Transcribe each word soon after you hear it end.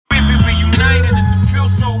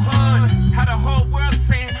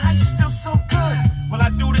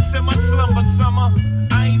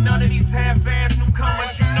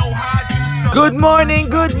Good morning,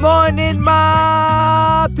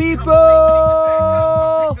 my people.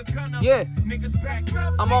 Yeah,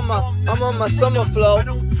 I'm on my summer flow.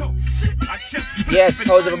 Yes,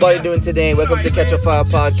 how's everybody doing today? Welcome to Catch a Fire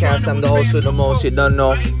Podcast. I'm the host with the most you don't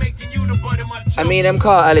know. I'm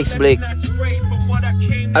called Alex Blake.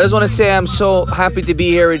 I just want to say I'm so happy to be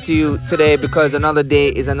here with you today because another day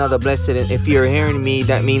is another blessing. And if you're hearing me,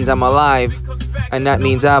 that means I'm alive, and that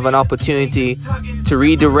means I have an opportunity to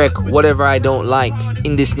redirect whatever I don't like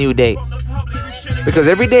in this new day. Because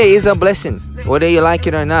every day is a blessing, whether you like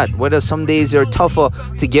it or not. Whether some days are tougher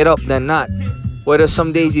to get up than not. Whether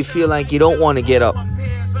some days you feel like you don't want to get up.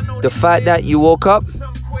 The fact that you woke up,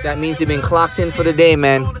 that means you've been clocked in for the day,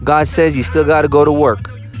 man. God says you still got to go to work.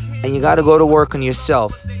 And you got to go to work on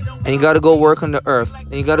yourself. And you got to go work on the earth.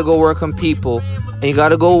 And you got to go work on people. And you got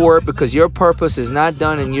to go work because your purpose is not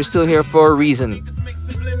done and you're still here for a reason.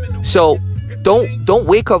 So don't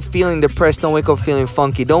wake up feeling depressed. Don't wake up feeling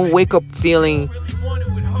funky. Don't wake up feeling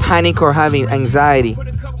panic or having anxiety.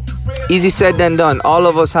 Easy said than done. All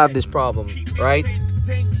of us have this problem, right?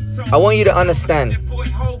 I want you to understand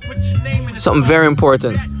something very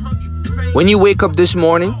important. When you wake up this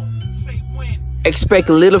morning, expect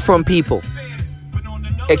little from people.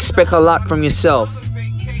 Expect a lot from yourself.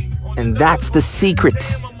 And that's the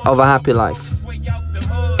secret of a happy life.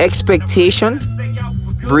 Expectation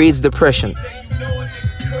breeds depression.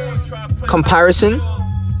 Comparison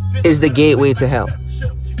is the gateway to hell.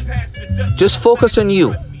 Just focus on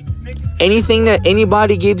you. Anything that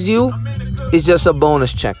anybody gives you is just a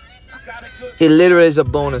bonus check. It literally is a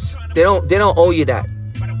bonus. They don't owe you that.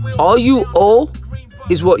 All you owe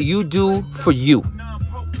is what you do for you.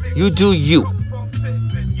 You do you.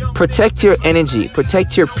 Protect your energy.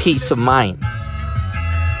 Protect your peace of mind.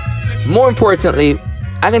 More importantly,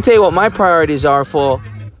 I can tell you what my priorities are for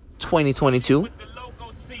 2022.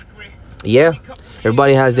 Yeah,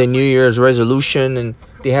 everybody has their New Year's resolution and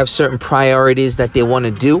they have certain priorities that they want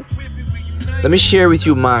to do. Let me share with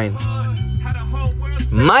you mine.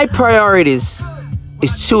 My priorities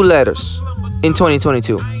is 2 letters in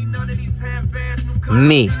 2022.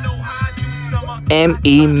 Me.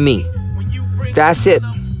 M-E, me. That's it.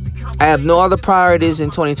 I have no other priorities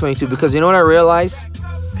in 2022 because you know what I realized?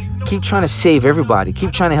 Keep trying to save everybody.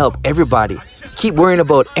 Keep trying to help everybody. Keep worrying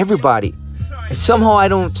about everybody. And somehow I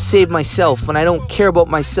don't save myself and I don't care about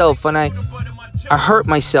myself and I hurt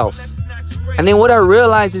myself. And then what I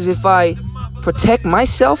realize is if I protect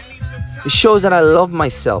myself, it shows that I love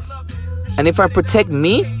myself. And if I protect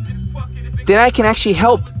me, then I can actually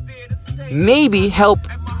help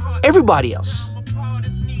everybody else.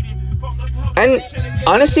 And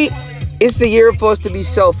honestly, it's the year for us to be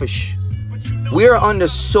selfish. We are under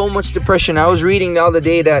so much depression. I was reading the other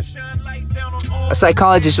day that a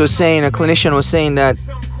psychologist was saying, a clinician was saying that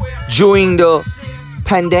during the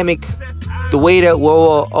pandemic, the way that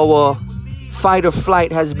our fight or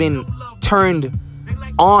flight has been turned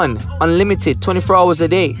on, unlimited, 24 hours a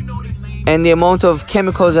day, and the amount of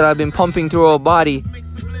chemicals that have been pumping through our body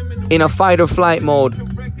in a fight or flight mode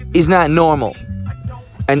is not normal.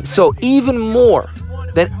 And so even more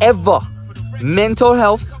than ever, mental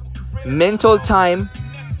health, mental time,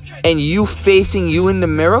 and you facing you in the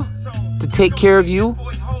mirror to take care of you,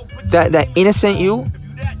 that innocent you,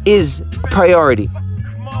 is a priority.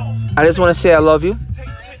 I just want to say I love you.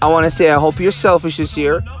 I want to say I hope you're selfish this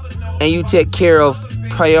year and you take care of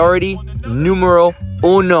priority numero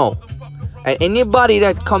uno. And anybody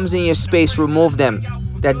that comes in your space, remove them.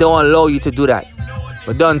 That don't allow you to do that.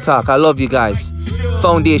 But don't talk. I love you guys.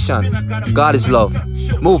 Foundation. God is love.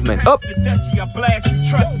 Movement. Up.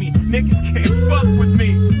 Trust me, niggas can't fuck with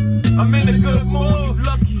me. I'm in a good mood,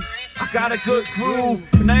 lucky. I got a good groove,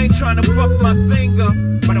 and I ain't trying to fuck my finger,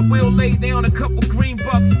 but I will lay down a couple green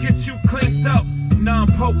bucks, get you cleaned up.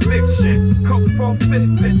 Non-Pulp Fiction, Coke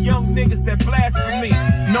 4/5, and young niggas that blasphemy,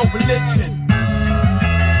 no religion.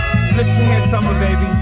 Listen here, summer baby.